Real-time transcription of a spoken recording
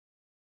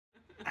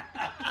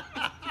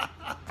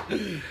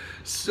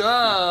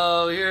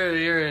So here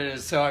it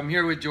is. So I'm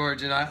here with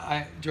George,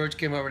 and George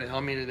came over to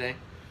help me today.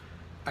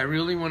 I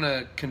really want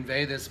to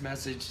convey this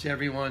message to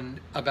everyone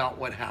about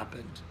what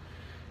happened,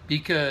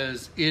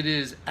 because it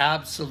is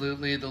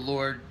absolutely the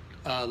Lord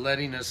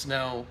letting us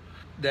know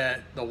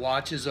that the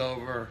watch is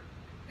over,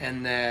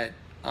 and that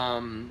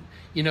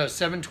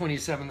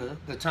 7:27,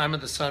 the time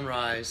of the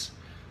sunrise.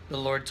 The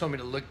Lord told me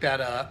to look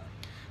that up.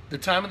 The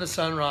time of the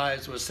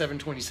sunrise was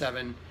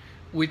 7:27,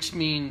 which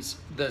means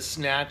the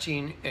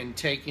snatching and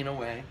taking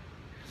away.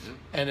 Yep.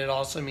 And it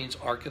also means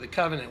Ark of the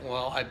Covenant.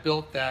 Well, I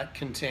built that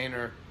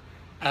container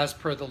as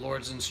per the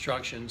Lord's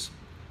instructions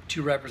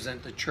to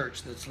represent the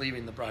church that's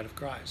leaving, the bride of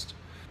Christ.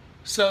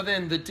 So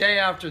then the day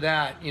after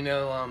that,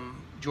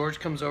 George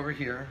comes over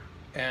here,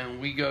 and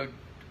we go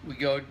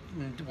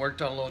and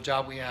worked on a little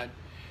job we had.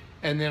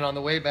 And then on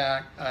the way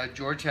back,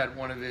 George had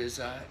one of his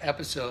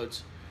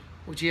episodes,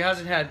 which he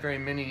hasn't had very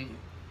many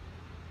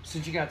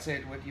since he got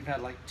saved. What, you've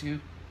had like 2?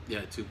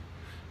 Yeah, 2.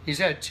 He's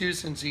had 2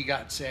 since he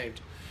got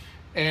saved.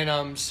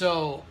 And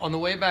so on the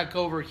way back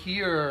over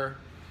here,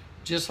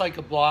 just like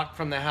a block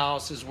from the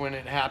house is when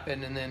it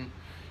happened. And then,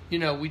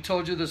 we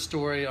told you the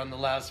story on the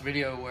last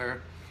video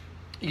where,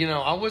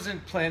 I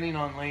wasn't planning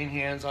on laying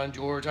hands on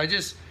George. I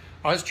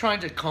was trying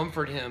to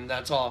comfort him,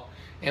 that's all,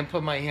 and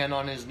put my hand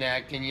on his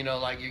neck and,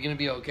 like, you're going to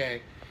be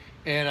okay.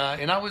 And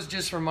I was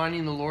just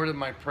reminding the Lord of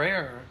my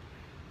prayer.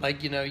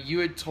 Like, you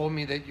had told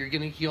me that you're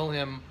going to heal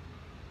him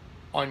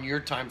on your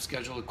time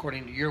schedule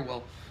according to your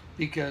will.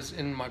 Because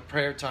in my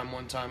prayer time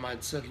one time,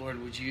 I'd said,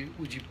 Lord, would you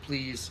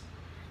please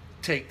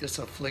take this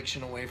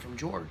affliction away from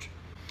George?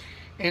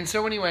 And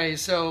so anyway,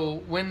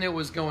 so when it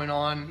was going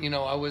on,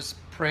 I was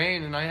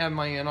praying, and I had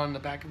my hand on the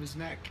back of his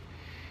neck.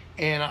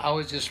 And I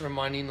was just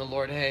reminding the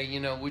Lord, hey,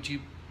 would you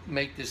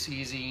make this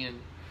easy, and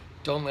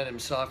don't let him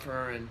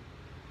suffer, and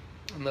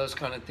those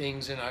kind of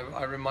things. And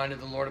I reminded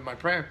the Lord of my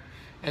prayer.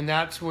 And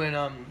that's when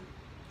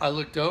I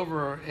looked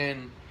over,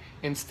 and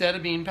instead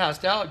of being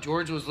passed out,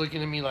 George was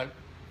looking at me like,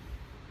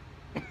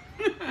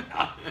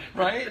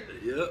 right?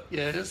 Yep.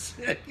 Yes.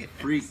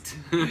 Freaked.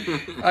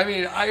 I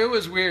mean, it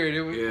was weird.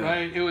 It was, yeah,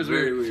 right? It was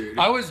very weird.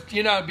 I was,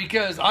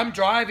 because I'm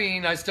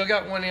driving, I still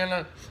got one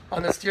hand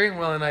on the steering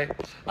wheel, and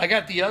I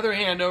got the other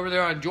hand over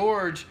there on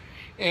George,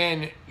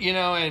 and,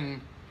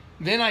 and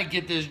then I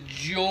get this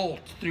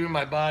jolt through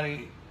my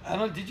body.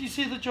 Did you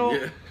see the jolt?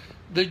 Yeah.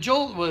 The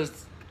jolt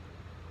was...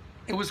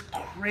 It was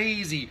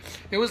crazy.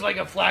 It was like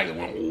a flag that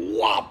went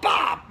whop,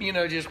 pop,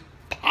 just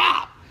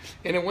pop.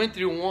 And it went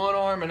through one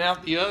arm and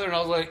out the other. And I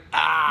was like,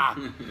 ah.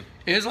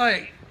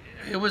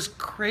 It was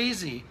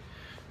crazy.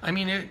 I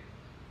mean,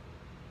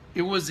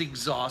 it was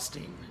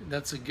exhausting.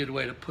 That's a good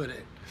way to put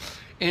it.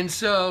 And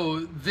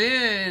so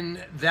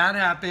then that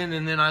happened.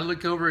 And then I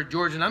look over at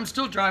George, and I'm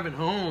still driving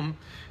home.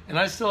 And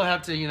I still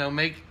have to,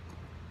 make,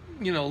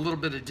 a little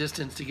bit of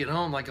distance to get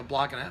home, like a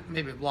block and a half,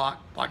 maybe a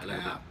block and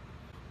a half.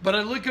 But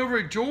I look over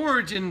at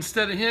George, and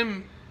instead of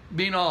him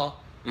being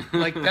all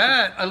like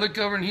that, I look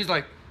over and he's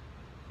like,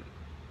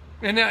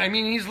 and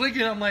he's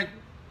looking, I'm like,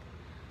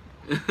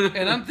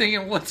 and I'm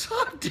thinking, what's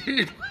up,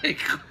 dude? Like,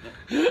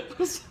 I'm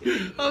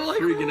like,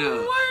 freaking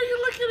out. Why are you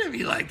looking at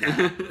me like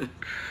that?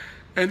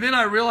 And then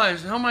I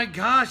realized, oh my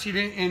gosh, he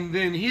didn't. And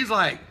then he's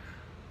like,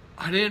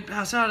 I didn't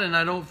pass out, and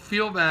I don't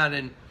feel bad.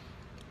 And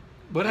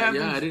what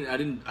happened? Yeah,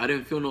 I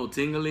didn't feel no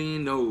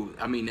tingling,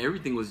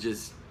 everything was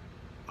just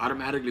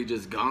automatically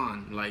just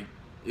gone. Like,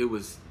 it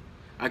was,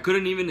 I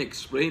couldn't even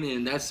explain it.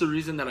 And that's the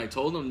reason that I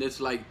told him this,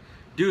 like,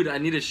 dude, I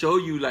need to show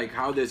you like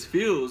how this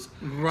feels.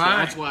 Right. So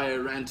that's why I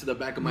ran to the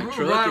back of my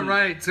truck.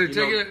 Right. So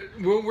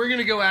we're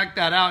gonna go act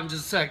that out in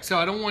just a sec. So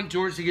I don't want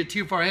George to get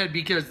too far ahead,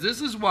 because this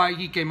is why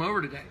he came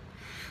over today.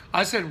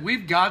 I said,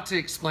 we've got to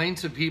explain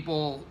to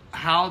people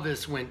how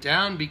this went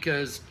down,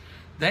 because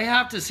they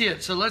have to see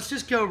it. So let's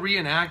just go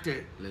reenact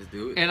it. Let's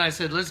do it. And I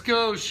said, let's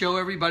go show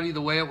everybody the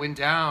way it went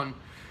down.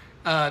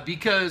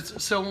 Because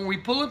so when we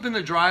pull up in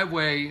the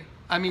driveway,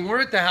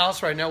 we're at the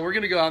house right now. We're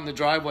gonna go out in the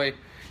driveway,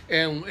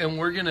 and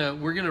we're gonna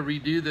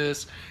redo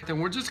this,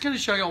 and we're just gonna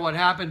show you what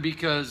happened,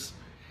 because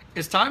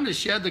it's time to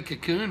shed the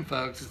cocoon,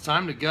 folks. It's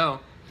time to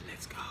go.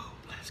 Let's go.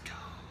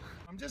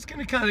 I'm just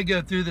gonna kind of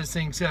go through this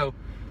thing. So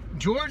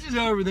George is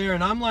over there,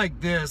 and I'm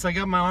like this. I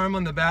got my arm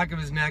on the back of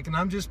his neck, and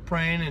I'm just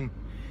praying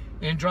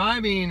and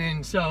driving.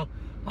 And so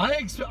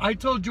I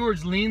told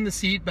George, lean the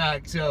seat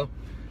back. So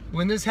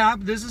when this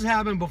has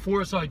happened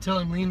before, so I tell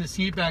him lean the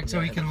seat back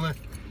so he can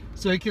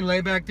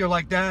lay back there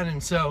like that.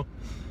 And so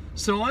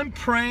I'm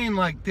praying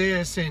like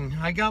this, and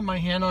I got my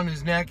hand on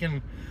his neck,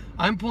 and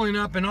I'm pulling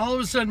up, and all of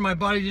a sudden my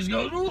body just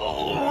goes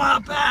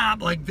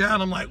like that.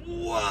 I'm like,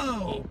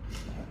 whoa.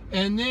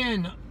 And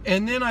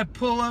then I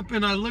pull up,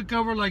 and I look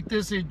over like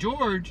this at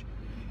George,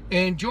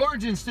 and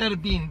George, instead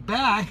of being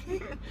back,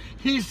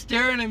 he's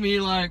staring at me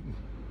like,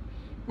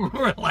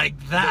 we're like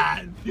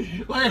that.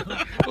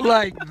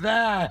 like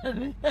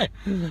that.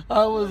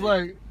 I was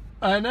like,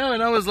 I know,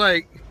 and I was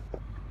like,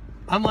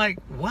 I'm like,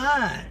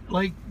 what?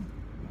 Like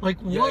what?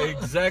 Yeah,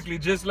 exactly,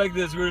 just like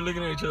this. We were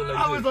looking at each other like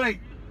this. I was like,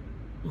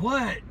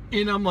 what?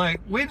 And I'm like,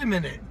 wait a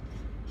minute.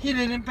 He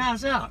didn't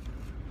pass out.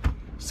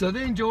 So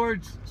then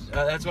George,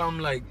 that's why I'm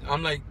like,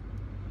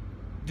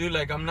 dude,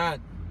 like I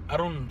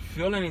don't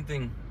feel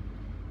anything.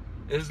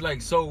 It's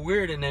like so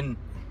weird. And then,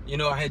 you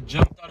know, I had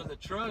jumped out of the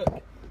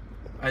truck.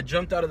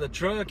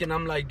 And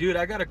I'm like, dude,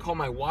 I gotta call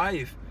my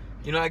wife.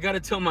 You know, I gotta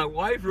tell my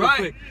wife real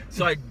quick.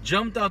 So I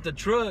jumped out the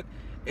truck,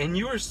 and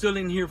you were still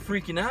in here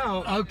freaking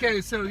out.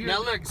 Okay, so here, now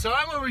look, so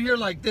I'm over here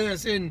like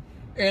this, and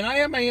I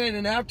had my hand,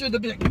 and after the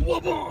big, whoa,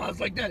 I was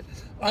like that.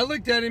 I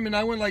looked at him, and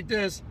I went like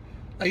this.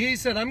 He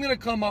said, I'm gonna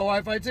call my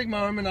wife. I take my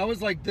arm, and I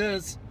was like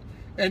this,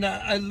 and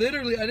I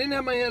literally, I didn't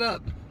have my head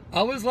up.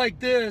 I was like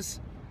this,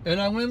 and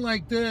I went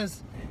like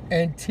this.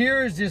 And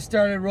tears just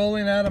started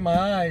rolling out of my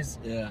eyes.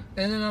 Yeah.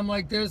 And then I'm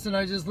like this, and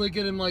I just look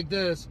at him like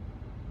this.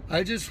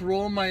 I just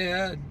roll my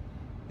head,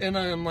 and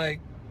I'm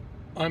like,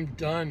 I'm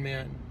done,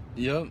 man.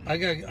 Yep.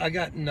 I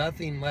got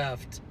nothing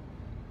left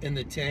in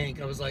the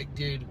tank. I was like,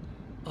 dude,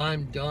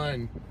 I'm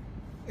done.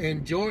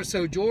 And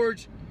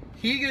George,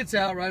 he gets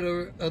out right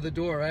over the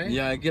door, right?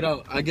 Yeah, I get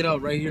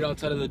out right here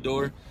outside of the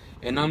door,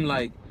 and I'm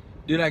like,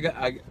 dude,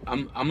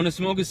 I'm gonna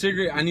smoke a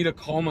cigarette. I need to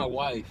call my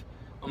wife.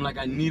 I'm like,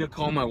 I need to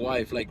call my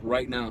wife, like,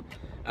 right now.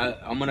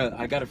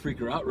 I gotta freak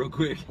her out real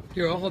quick.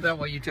 Here, I'll hold that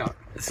while you talk.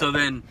 So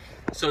then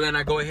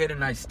I go ahead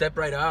and I step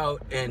right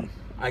out, and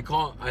I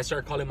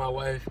start calling my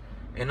wife,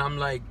 and I'm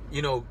like,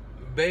 you know,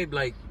 babe,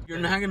 like, you're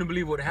not gonna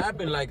believe what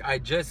happened. Like, I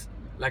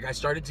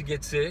started to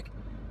get sick,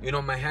 you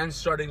know, my hands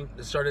started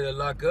to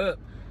lock up,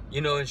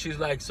 you know, and she's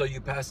like, so you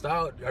passed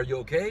out? Are you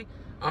okay?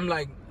 I'm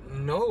like,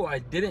 no, I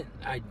didn't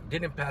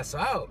pass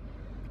out.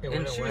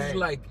 And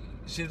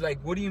she's like,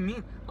 what do you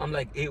mean? I'm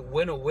like, it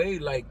went away.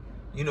 Like,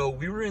 you know,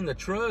 we were in the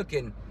truck,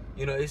 and,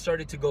 you know, it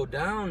started to go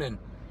down, and,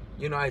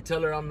 you know, I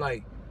tell her, I'm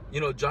like, you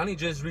know, Johnny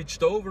just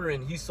reached over,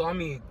 and he saw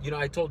me. You know,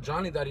 I told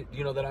Johnny that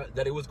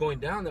that it was going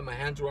down, that my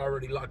hands were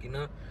already locking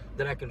up,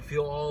 that I can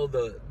feel all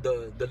the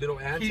little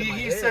ants in my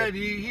head.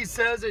 He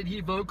says it, he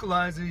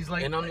vocalizes, he's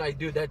like, and I'm like,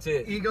 dude, that's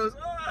it. He goes,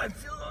 oh, I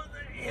feel all the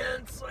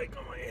ants like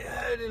on my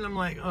head, and I'm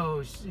like,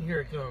 oh,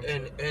 here it comes.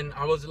 And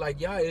I was like,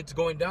 yeah, it's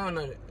going down.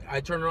 And I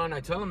turn around,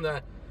 I tell him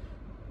that,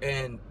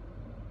 and,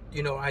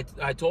 you know, I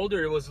told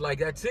her, it was like,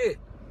 that's it.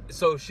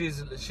 So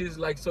she's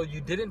like, so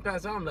you didn't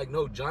pass out? I'm like,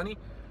 no, Johnny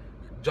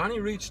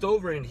reached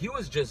over, and he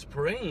was just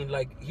praying.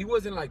 Like, he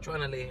wasn't like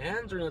trying to lay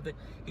hands or nothing.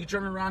 He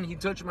turned around, he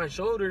touched my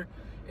shoulder,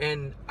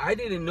 and I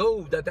didn't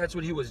know that that's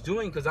what he was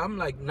doing, because I'm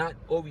like not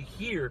over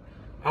here,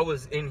 I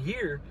was in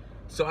here,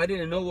 so I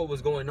didn't know what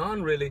was going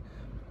on really.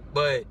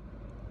 But,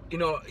 you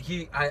know,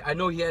 I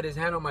know he had his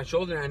hand on my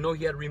shoulder, and I know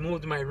he had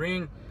removed my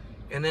ring.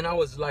 And then I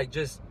was like,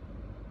 just,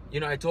 you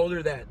know, I told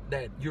her that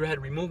you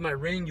had removed my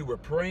ring, you were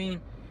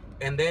praying,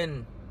 and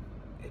then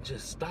it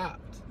just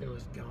stopped. It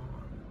was gone.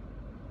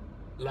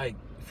 Like,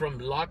 from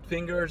locked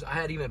fingers, I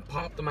had even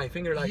popped my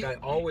finger like I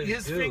always do.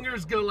 His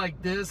fingers go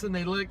like this, and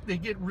they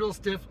get real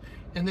stiff,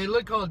 and they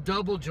look all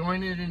double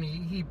jointed, and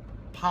he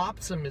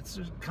pops them. It's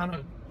kind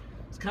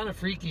of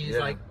freaky. He's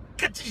like,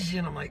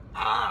 and I'm like,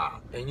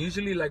 ah. And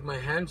usually, like, my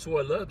hands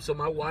swell up, so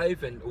my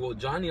wife and, well,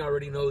 Johnny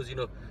already knows, you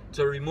know,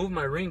 to remove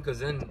my ring, because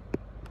then,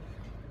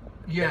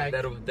 yeah,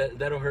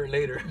 that'll hurt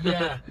later.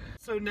 Yeah.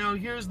 So now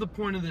here's the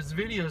point of this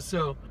video.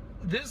 So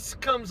this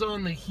comes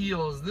on the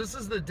heels. This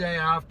is the day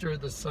after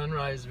the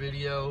sunrise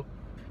video.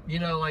 You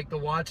know, like, the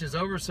watch is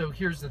over. So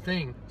here's the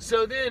thing.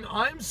 So then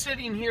I'm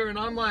sitting here, and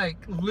I'm like,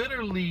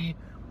 literally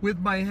with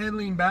my head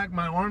leaned back,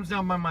 my arms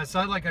down by my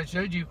side, like I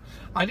showed you.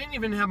 I didn't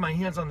even have my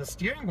hands on the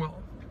steering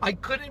wheel. I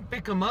couldn't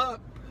pick them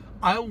up.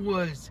 I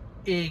was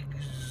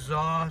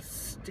exhausted.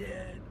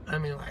 I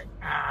mean, like,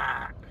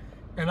 ah.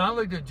 And I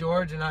looked at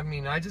George, and I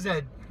mean, I just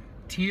had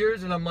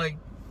tears, and I'm like,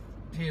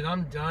 dude,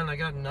 I'm done. I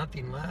got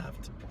nothing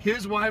left.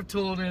 His wife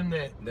told him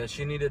that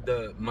she needed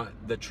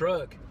the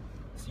truck,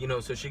 you know,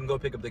 so she can go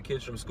pick up the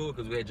kids from school,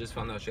 because we had just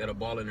found out she had a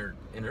ball in her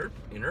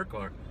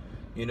car,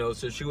 you know,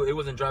 so it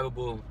wasn't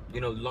drivable, you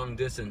know, long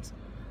distance.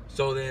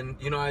 So then,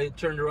 you know, I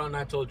turned around and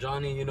I told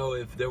Johnny, you know,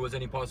 if there was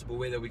any possible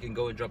way that we can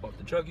go and drop off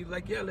the truck. He was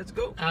like, yeah, let's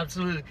go.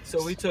 Absolutely.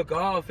 So we took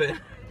off.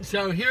 And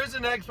so here's the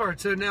next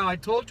part. So now I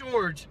told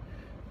George,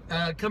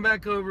 come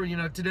back over, you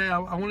know, today I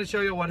want to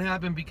show you what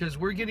happened, because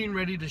we're getting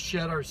ready to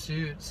shed our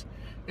suits.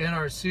 And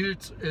our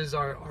suits is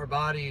our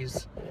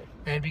bodies.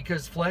 And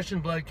because flesh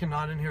and blood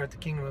cannot inherit the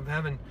kingdom of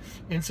heaven.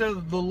 And so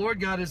the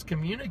Lord God has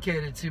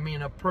communicated to me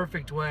in a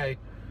perfect way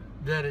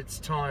that it's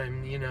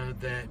time, you know,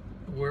 that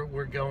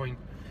we're going.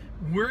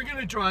 We're going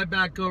to drive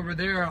back over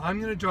there. I'm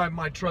going to drive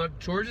my truck.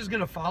 George is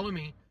going to follow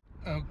me.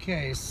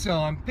 Okay, so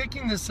I'm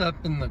picking this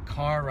up in the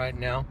car right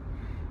now.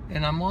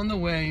 And I'm on the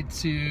way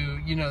to,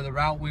 you know, the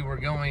route we were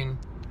going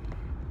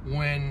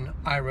when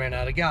I ran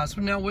out of gas.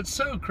 But now what's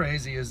so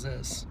crazy is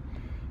this.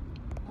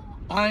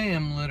 I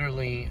am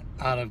literally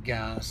out of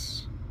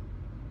gas.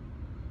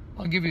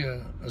 I'll give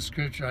you a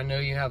scripture. I know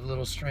you have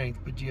little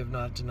strength, but you have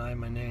not denied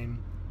my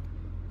name.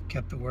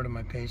 Kept the word of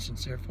my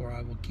patience. Therefore,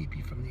 I will keep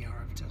you from the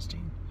hour of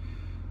testing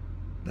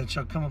that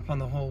shall come upon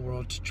the whole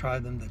world to try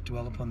them that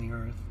dwell upon the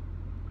earth.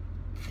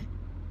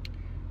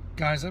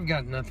 Guys, I've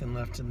got nothing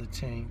left in the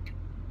tank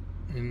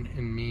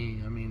in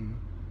me. I mean,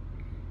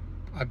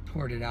 I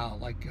poured it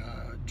out like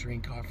a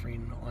drink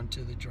offering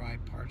onto the dry,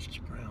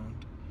 parched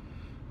ground.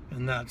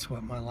 And that's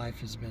what my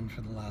life has been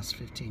for the last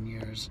 15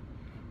 years.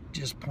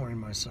 Just pouring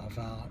myself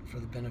out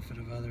for the benefit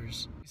of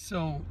others.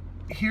 So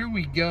here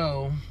we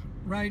go,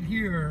 right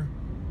here.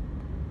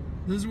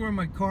 This is where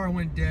my car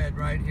went dead,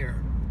 right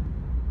here.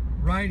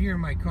 Right here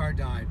my car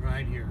died,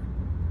 right here.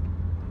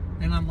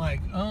 And I'm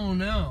like, oh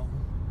no.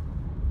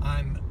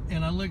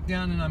 And I look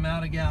down and I'm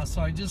out of gas,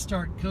 so I just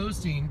start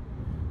coasting.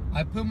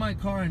 I put my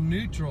car in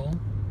neutral,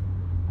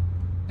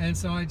 and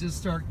so I just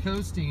start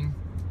coasting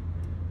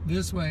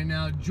this way.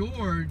 Now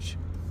George,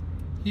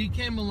 he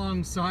came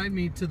alongside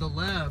me to the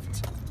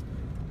left,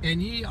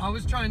 and I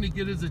was trying to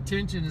get his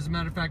attention. As a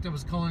matter of fact, I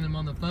was calling him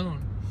on the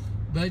phone,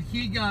 but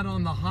he got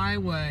on the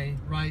highway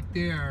right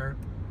there.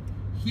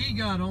 He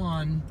got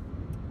on,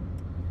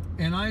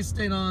 and I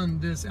stayed on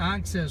this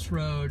access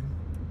road,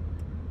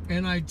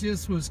 and I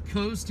just was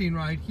coasting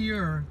right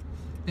here,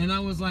 and I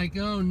was like,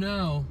 oh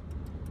no,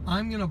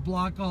 I'm gonna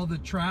block all the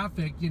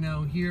traffic, you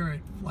know, here at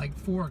like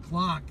 4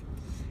 o'clock.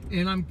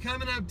 And I'm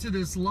coming up to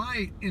this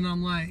light, and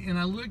I'm like, and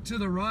I looked to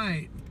the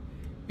right,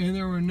 and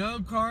there were no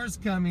cars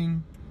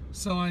coming.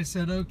 So I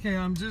said, okay,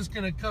 I'm just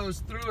gonna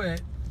coast through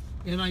it.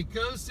 And I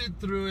coasted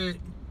through it,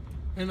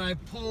 and I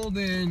pulled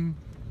in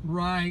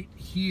right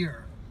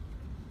here.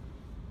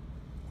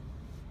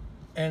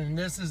 And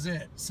this is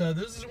it. So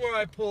this is where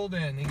I pulled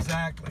in,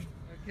 exactly.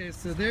 Okay,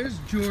 so there's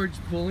George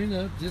pulling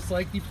up, just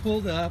like he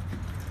pulled up.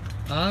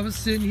 I was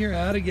sitting here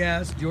out of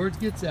gas. George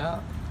gets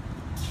out.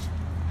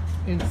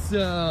 And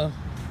so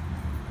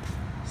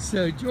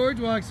George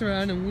walks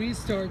around, and we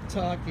start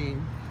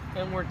talking.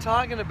 And we're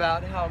talking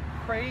about how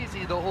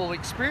crazy the whole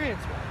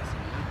experience was.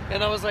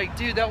 And I was like,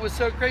 dude, that was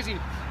so crazy.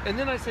 And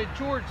then I said,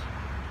 George,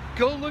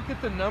 go look at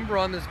the number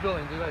on this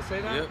building. Did I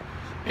say that? Yep.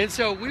 And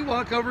so we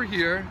walk over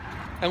here,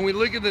 and we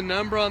look at the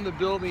number on the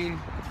building,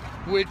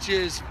 which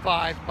is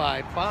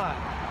 555.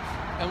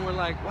 And we're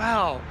like,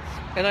 wow.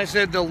 And I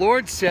said, the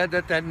Lord said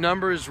that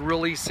number is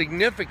really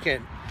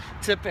significant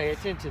to pay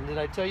attention. Did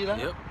I tell you that?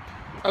 Yep.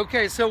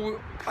 Okay, so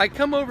I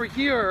come over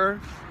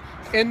here,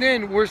 and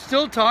then we're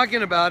still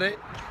talking about it.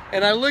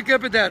 And I look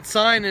up at that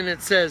sign, and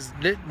it says,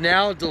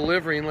 now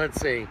delivering, let's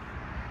see,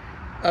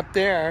 up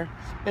there.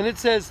 And it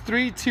says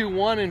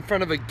 321 in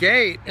front of a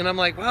gate. And I'm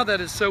like, wow,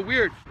 that is so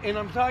weird. And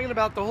I'm talking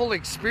about the whole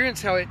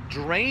experience, how it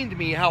drained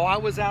me, how I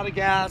was out of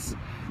gas,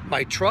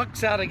 my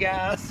truck's out of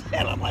gas.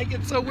 And I'm like,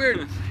 it's so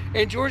weird.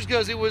 And George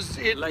goes,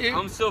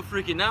 I'm still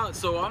freaking out.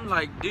 So I'm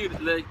like, dude,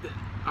 like,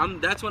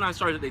 that's when I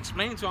started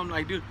explaining to him,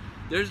 like, dude,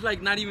 there's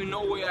like not even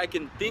no way I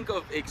can think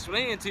of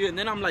explaining to you. And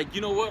then I'm like,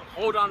 you know what?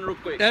 Hold on real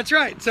quick. That's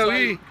right. So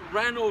he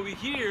ran over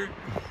here.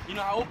 You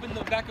know, I opened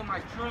the back of my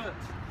truck.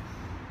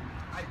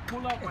 I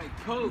pull out my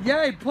coat.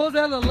 Yeah, he pulls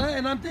out a leather,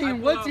 and I'm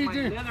thinking, what's he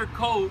doing? Leather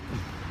coat,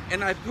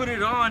 and I put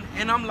it on,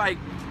 and I'm like,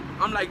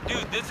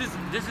 dude, this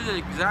is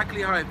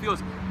exactly how it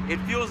feels. It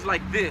feels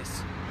like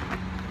this,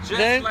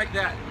 just like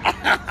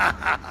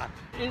that.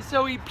 And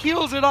so he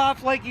peels it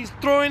off like he's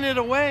throwing it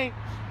away,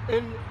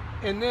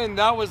 and then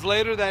that was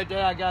later that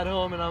day. I got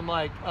home, and I'm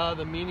like,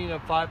 the meaning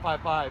of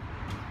 555,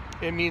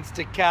 it means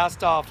to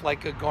cast off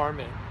like a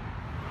garment.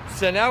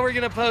 So now we're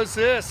gonna post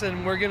this,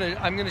 and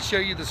I'm gonna show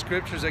you the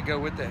scriptures that go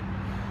with it.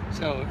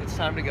 So it's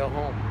time to go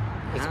home.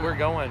 We're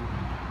going.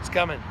 It's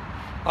coming.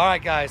 All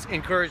right, guys,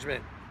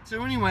 encouragement.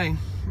 So anyway,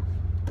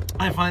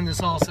 I find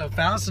this all so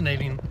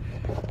fascinating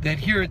that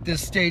here at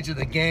this stage of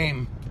the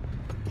game,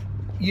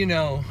 you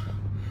know,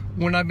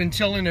 when I've been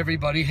telling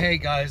everybody, hey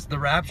guys, the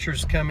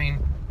rapture's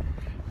coming,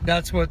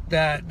 that's what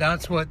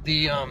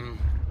the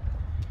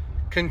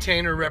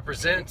container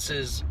represents,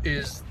 is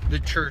the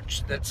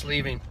church that's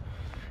leaving.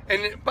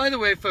 And by the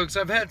way, folks,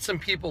 I've had some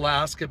people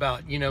ask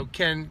about, you know,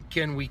 can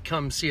we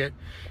come see it?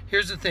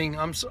 Here's the thing.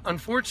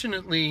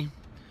 Unfortunately,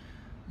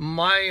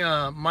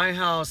 my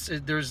house,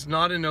 there's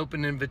not an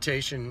open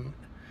invitation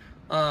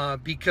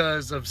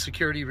because of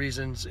security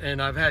reasons, and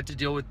I've had to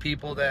deal with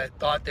people that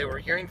thought they were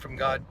hearing from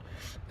God,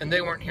 and they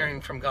weren't hearing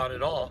from God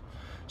at all.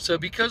 So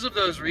because of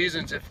those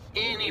reasons, if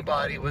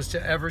anybody was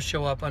to ever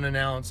show up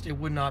unannounced, it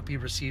would not be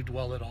received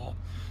well at all.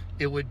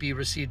 It would be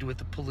received with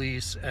the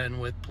police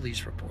and with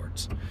police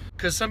reports,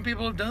 because some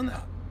people have done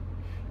that,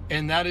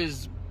 and that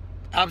is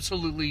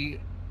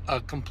absolutely a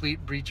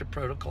complete breach of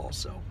protocol.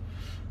 So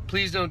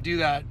please don't do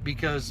that,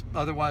 because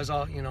otherwise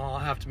I'll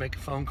have to make a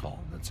phone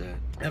call. That's it.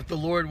 If the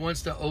Lord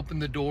wants to open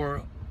the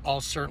door,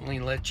 I'll certainly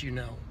let you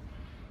know.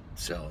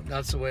 So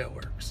that's the way it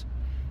works.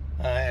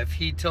 If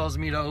he tells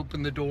me to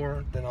open the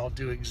door, then I'll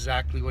do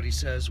exactly what he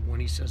says when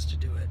he says to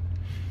do it.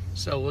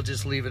 So we'll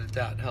just leave it at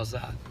that. How's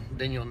that?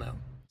 Then you'll know.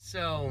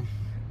 So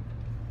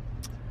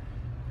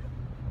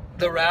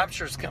the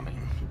rapture's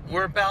coming.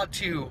 We're about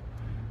to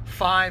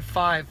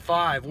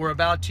 555. We're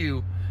about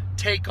to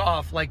take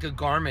off like a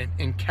garment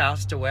and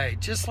cast away,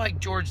 just like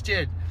George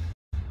did.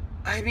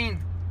 I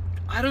mean,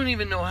 I don't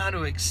even know how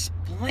to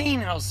explain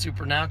how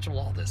supernatural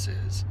all this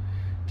is.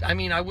 I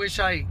mean, I wish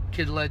I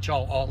could let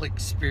y'all all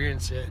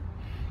experience it,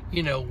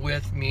 you know,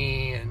 with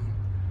me and,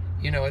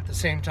 you know, at the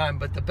same time.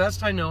 But the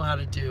best I know how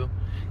to do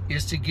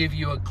is to give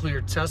you a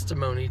clear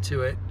testimony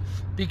to it.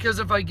 Because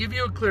if I give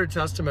you a clear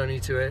testimony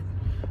to it,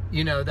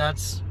 you know,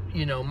 that's,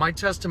 you know, my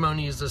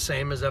testimony is the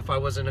same as if I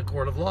was in a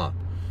court of law.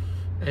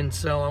 And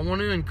so I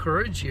want to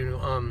encourage you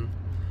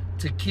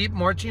to keep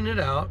marching it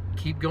out,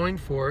 keep going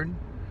forward,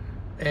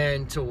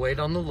 and to wait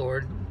on the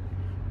Lord,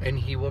 and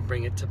He will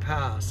bring it to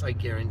pass. I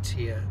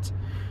guarantee it.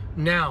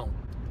 Now,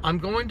 I'm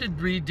going to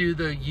redo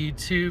the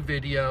YouTube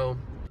video.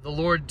 The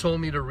Lord told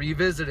me to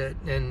revisit it,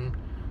 and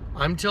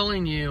I'm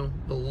telling you,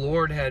 the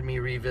Lord had me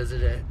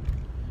revisit it.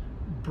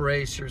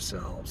 Brace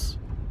yourselves.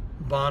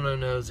 Bono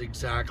knows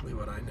exactly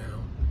what I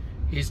know.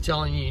 He's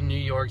telling you New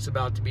York's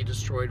about to be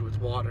destroyed with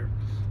water.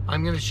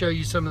 I'm going to show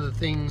you some of the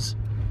things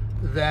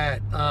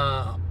that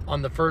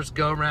on the first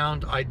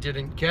go-round I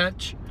didn't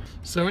catch.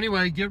 So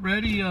anyway, get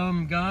ready,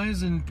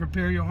 guys, and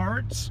prepare your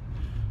hearts,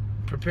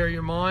 prepare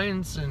your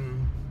minds,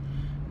 and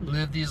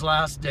live these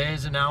last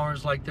days and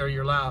hours like they're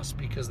your last,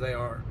 because they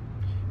are.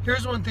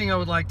 Here's one thing I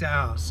would like to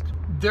ask.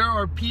 There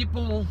are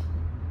people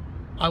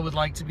I would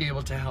like to be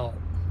able to help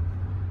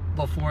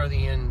before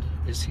the end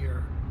is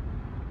here.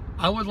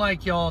 I would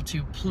like y'all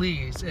to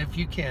please, if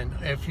you can,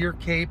 if you're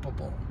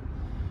capable.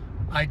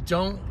 I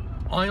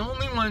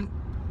only want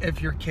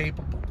if you're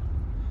capable.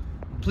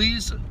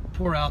 Please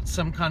pour out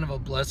some kind of a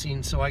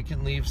blessing so I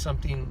can leave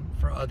something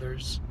for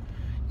others.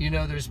 You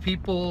know, there's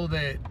people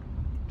that,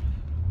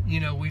 you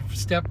know, we've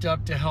stepped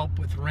up to help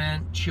with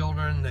rent,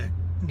 children that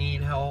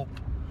need help.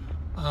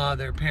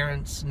 Their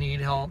parents need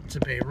help to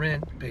pay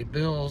rent, pay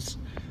bills,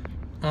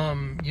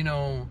 you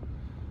know,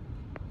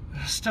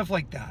 stuff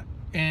like that.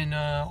 And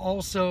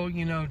also,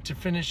 you know, to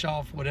finish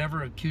off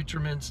whatever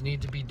accoutrements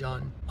need to be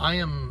done. I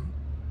am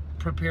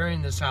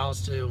preparing this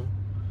house to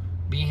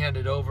be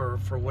handed over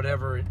for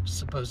whatever it's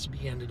supposed to be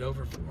handed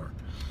over for.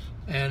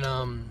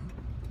 And,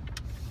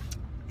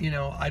 you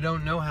know, I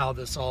don't know how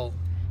this all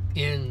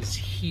ends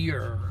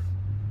here.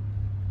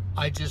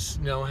 I just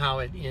know how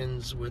it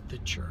ends with the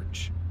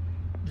church.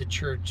 The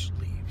church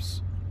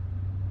leaves.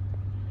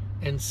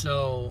 And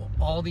so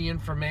all the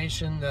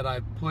information that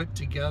I've put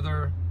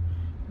together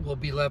will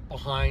be left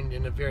behind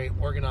in a very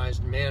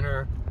organized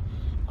manner.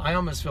 I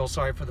almost feel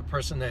sorry for the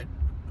person that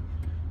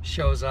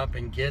shows up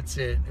and gets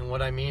it. And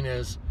what I mean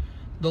is,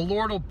 the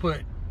Lord will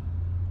put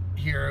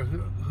here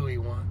who He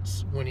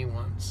wants, when He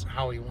wants,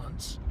 how He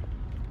wants,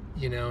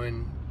 you know,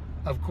 and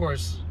of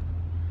course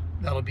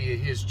that'll be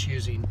His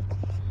choosing.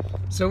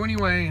 So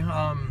anyway,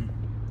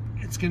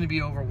 it's going to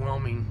be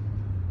overwhelming.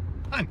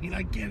 I mean,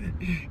 I get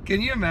it.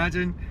 Can you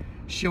imagine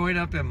showing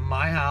up at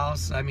my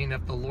house? I mean,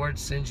 if the Lord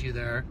sends you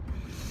there,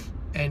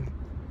 and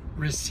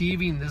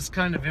receiving this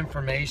kind of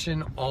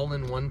information all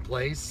in one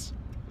place,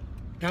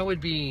 that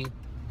would be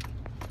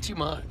too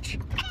much.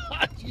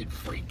 You'd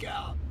freak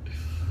out.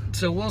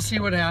 So we'll see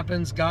what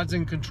happens. God's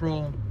in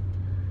control,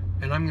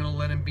 and I'm going to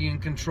let Him be in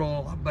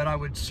control. But I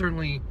would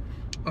certainly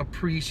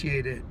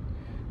appreciate it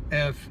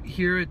if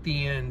here at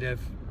the end, if,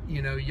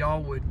 you know,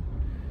 y'all would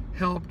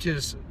help,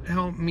 just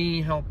help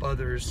me help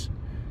others,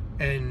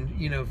 and,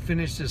 you know,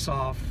 finish this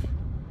off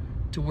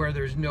to where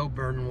there's no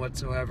burden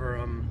whatsoever.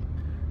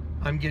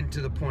 I'm getting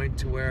to the point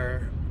to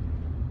where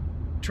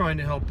trying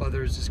to help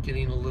others is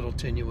getting a little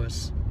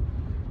tenuous.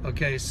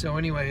 Okay, so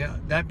anyway,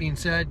 that being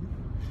said,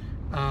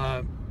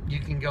 you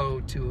can go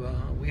to,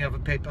 we have a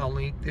PayPal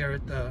link there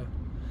at the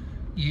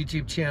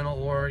YouTube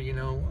channel, or, you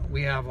know,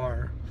 we have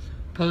our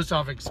post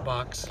office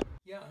box.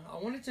 Yeah, I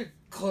wanted to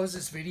close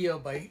this video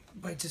by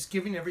just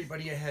giving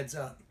everybody a heads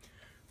up.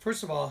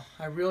 First of all,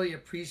 I really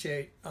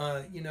appreciate,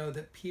 you know,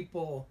 that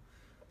people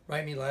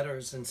write me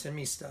letters and send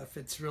me stuff.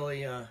 It's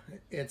really,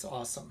 it's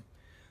awesome.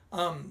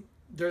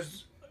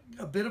 There's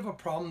a bit of a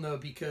problem though,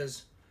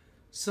 because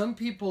some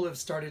people have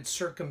started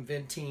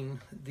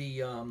circumventing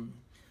the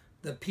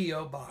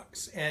P.O.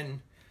 box,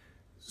 and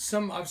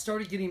I've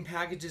started getting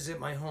packages at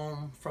my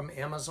home from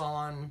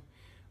Amazon,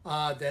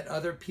 that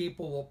other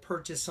people will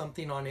purchase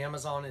something on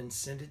Amazon and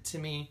send it to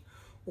me,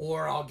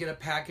 or I'll get a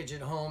package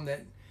at home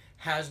that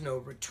has no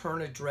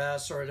return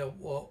address, or it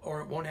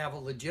won't have a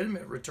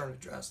legitimate return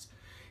address.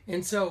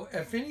 And so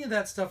if any of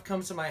that stuff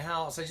comes to my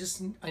house,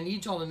 I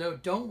need y'all to know,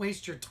 don't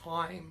waste your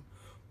time.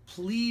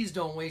 Please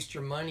don't waste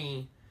your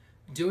money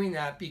doing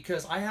that,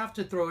 because I have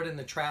to throw it in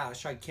the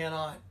trash. I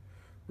cannot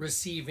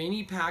receive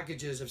any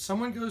packages. If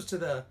someone goes to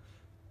the,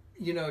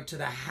 you know, to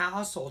the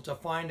hassle to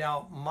find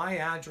out my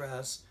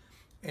address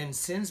and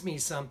sends me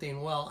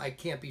something, well, I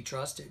can't be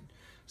trusted.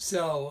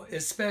 So,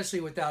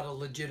 especially without a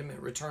legitimate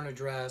return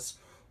address,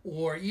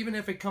 or even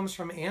if it comes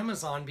from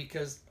Amazon,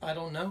 because I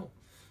don't know.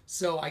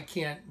 So I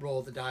can't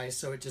roll the dice,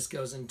 so it just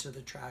goes into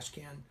the trash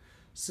can.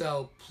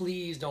 So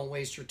please don't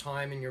waste your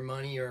time and your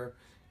money or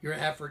your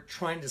effort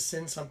trying to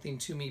send something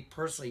to me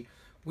personally.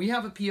 We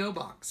have a P.O.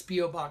 Box,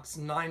 P.O. Box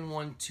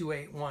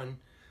 91281,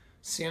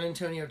 San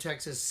Antonio,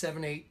 Texas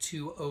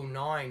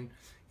 78209,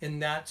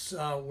 and that's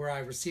where I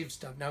receive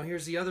stuff. Now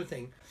here's the other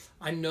thing.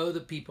 I know the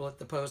people at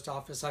the post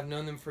office. I've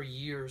known them for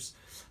years.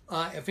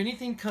 If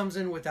anything comes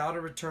in without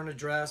a return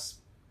address,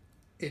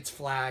 it's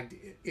flagged.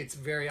 It's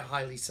very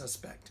highly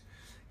suspect.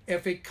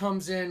 If it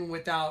comes in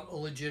without a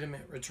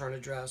legitimate return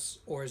address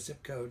or a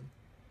zip code,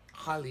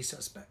 highly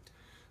suspect.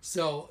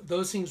 So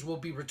those things will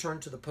be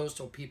returned to the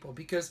postal people,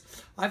 because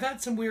I've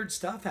had some weird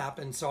stuff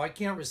happen. So I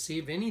can't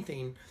receive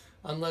anything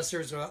unless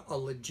there's a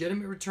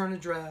legitimate return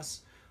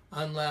address,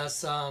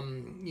 unless, if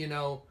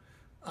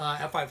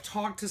I've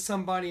talked to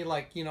somebody,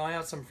 like, I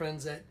have some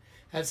friends that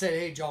have said,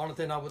 hey,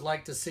 Jonathan, I would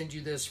like to send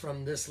you this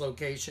from this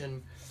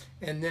location.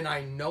 And then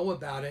I know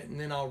about it and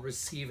then I'll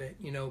receive it,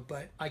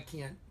 but I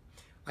can't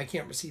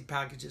receive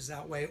packages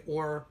that way,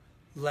 or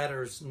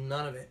letters,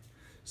 none of it.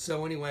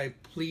 So anyway,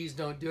 please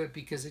don't do it,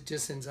 because it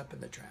just ends up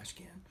in the trash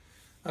can.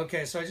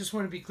 Okay, so I just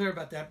want to be clear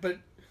about that. But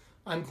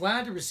I'm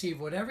glad to receive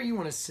whatever you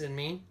want to send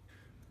me.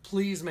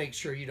 Please make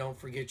sure you don't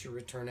forget your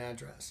return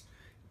address.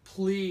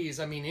 Please,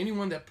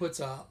 anyone that puts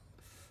a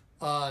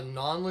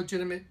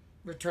non-legitimate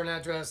return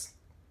address,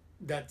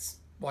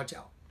 watch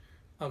out.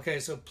 Okay,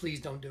 so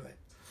please don't do it.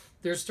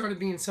 There started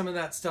being some of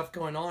that stuff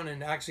going on,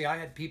 and actually I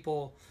had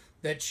people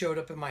that showed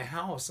up at my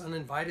house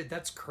uninvited.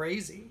 That's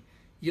crazy.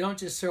 You don't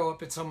just show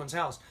up at someone's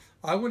house.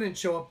 I wouldn't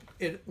show up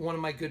at one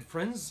of my good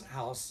friends'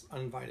 house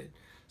uninvited.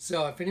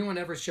 So if anyone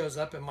ever shows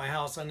up at my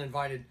house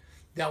uninvited,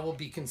 that will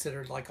be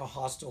considered like a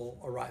hostile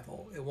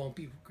arrival. It won't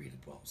be greeted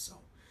well. So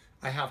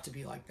I have to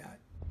be like that.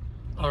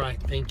 All right.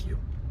 Thank you.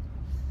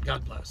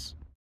 God bless.